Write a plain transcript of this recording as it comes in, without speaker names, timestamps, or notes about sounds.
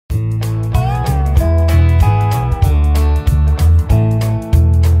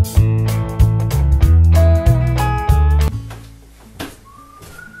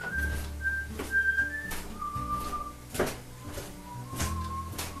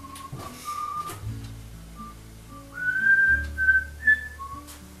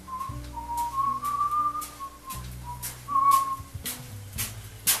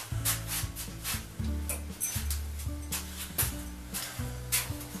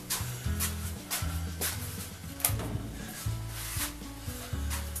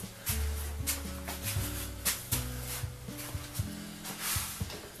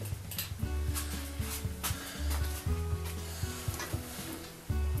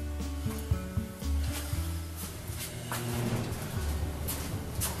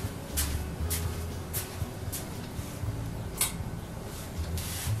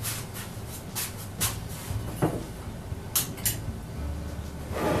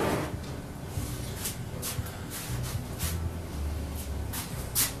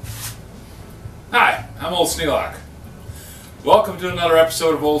Hi, I'm Old Sneelock. Welcome to another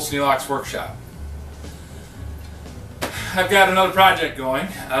episode of Old Sneelock's Workshop. I've got another project going.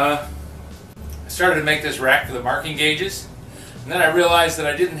 I started to make this rack for the marking gauges, and then I realized that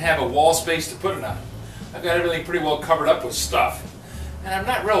I didn't have a wall space to put it on. I've got everything pretty well covered up with stuff, and I'm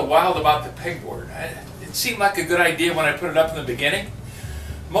not real wild about the pegboard. It seemed like a good idea when I put it up in the beginning,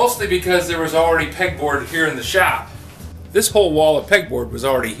 mostly because there was already pegboard here in the shop. This whole wall of pegboard was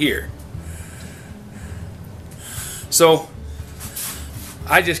already here. So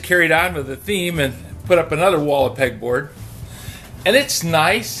I just carried on with the theme and put up another wall of pegboard. And it's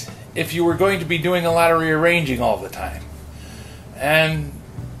nice if you were going to be doing a lot of rearranging all the time. And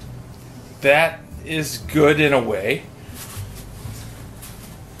that is good in a way.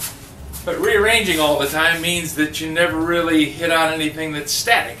 But rearranging all the time means that you never really hit on anything that's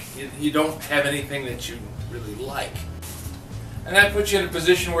static. You don't have anything that you really like. And that puts you in a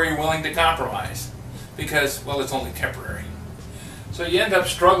position where you're willing to compromise. Because, well, it's only temporary. So you end up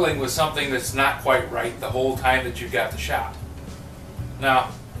struggling with something that's not quite right the whole time that you've got the shop.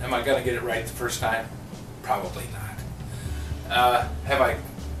 Now, am I going to get it right the first time? Probably not. Have I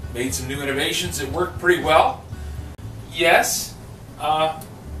made some new innovations that work pretty well? Yes.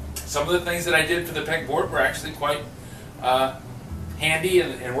 Some of the things that I did for the pegboard were actually quite handy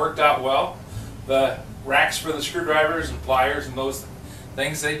and worked out well. The racks for the screwdrivers and pliers and those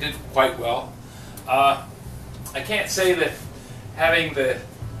things, they did quite well. I can't say that having the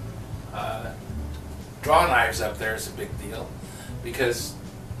draw knives up there is a big deal, because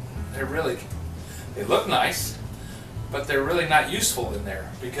they look nice, but they're really not useful in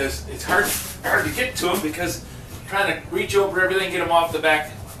there, because it's hard to get to them, because trying to reach over everything, get them off the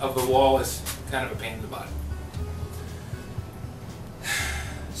back of the wall is kind of a pain in the butt.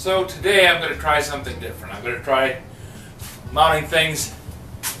 So today I'm going to try something different. I'm going to try mounting things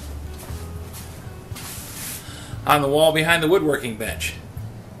on the wall behind the woodworking bench.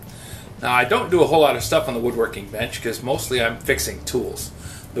 Now, I don't do a whole lot of stuff on the woodworking bench because mostly I'm fixing tools.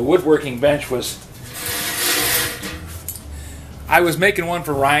 The woodworking bench I was making one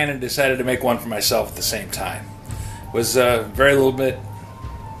for Ryan and decided to make one for myself at the same time. It was it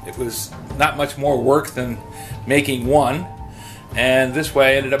was not much more work than making one, and this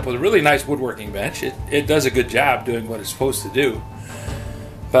way I ended up with a really nice woodworking bench. It does a good job doing what it's supposed to do,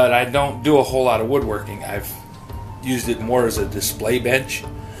 but I don't do a whole lot of woodworking. I've used it more as a display bench.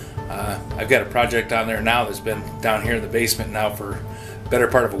 I've got a project on there now that's been down here in the basement now for a better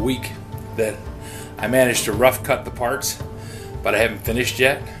part of a week that I managed to rough cut the parts, but I haven't finished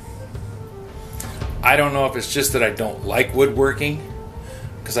yet. I don't know if it's just that I don't like woodworking,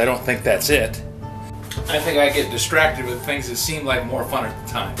 because I don't think that's it. I think I get distracted with things that seem like more fun at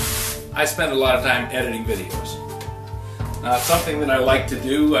the time. I spend a lot of time editing videos. Now, it's something that I like to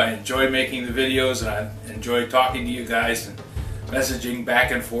do. I enjoy making the videos, and I enjoy talking to you guys and messaging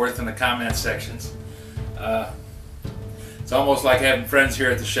back and forth in the comment sections. It's almost like having friends here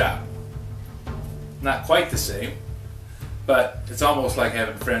at the shop. Not quite the same, but it's almost like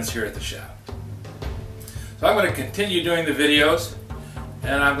having friends here at the shop. So I'm going to continue doing the videos,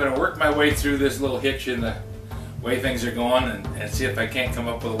 and I'm going to work my way through this little hitch in the way things are going, and see if I can't come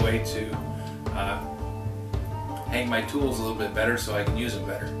up with a way to hang my tools a little bit better so I can use them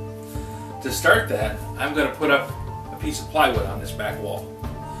better. To start that, I'm going to put up a piece of plywood on this back wall.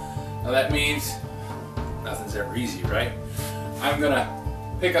 Now that means nothing's ever easy, right? I'm going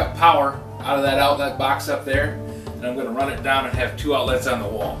to pick up power out of that outlet box up there, and I'm going to run it down and have two outlets on the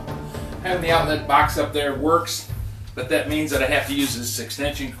wall. Having the outlet box up there works, but that means that I have to use this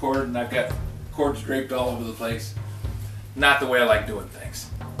extension cord, and I've got cords draped all over the place. Not the way I like doing things.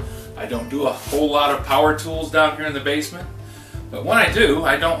 I don't do a whole lot of power tools down here in the basement, but when I do,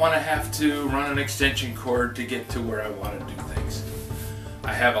 I don't want to have to run an extension cord to get to where I want to do things.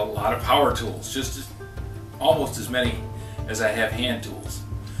 I have a lot of power tools, almost as many as I have hand tools.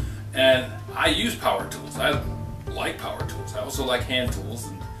 And I use power tools. I like power tools. I also like hand tools.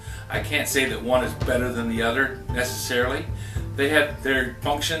 And I can't say that one is better than the other necessarily. They have their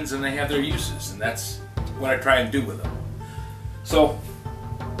functions and they have their uses, and that's what I try and do with them. So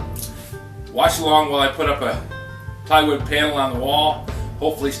watch along while I put up a plywood panel on the wall,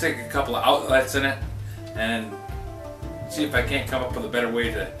 hopefully stick a couple of outlets in it, and see if I can't come up with a better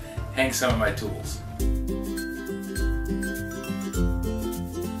way to hang some of my tools.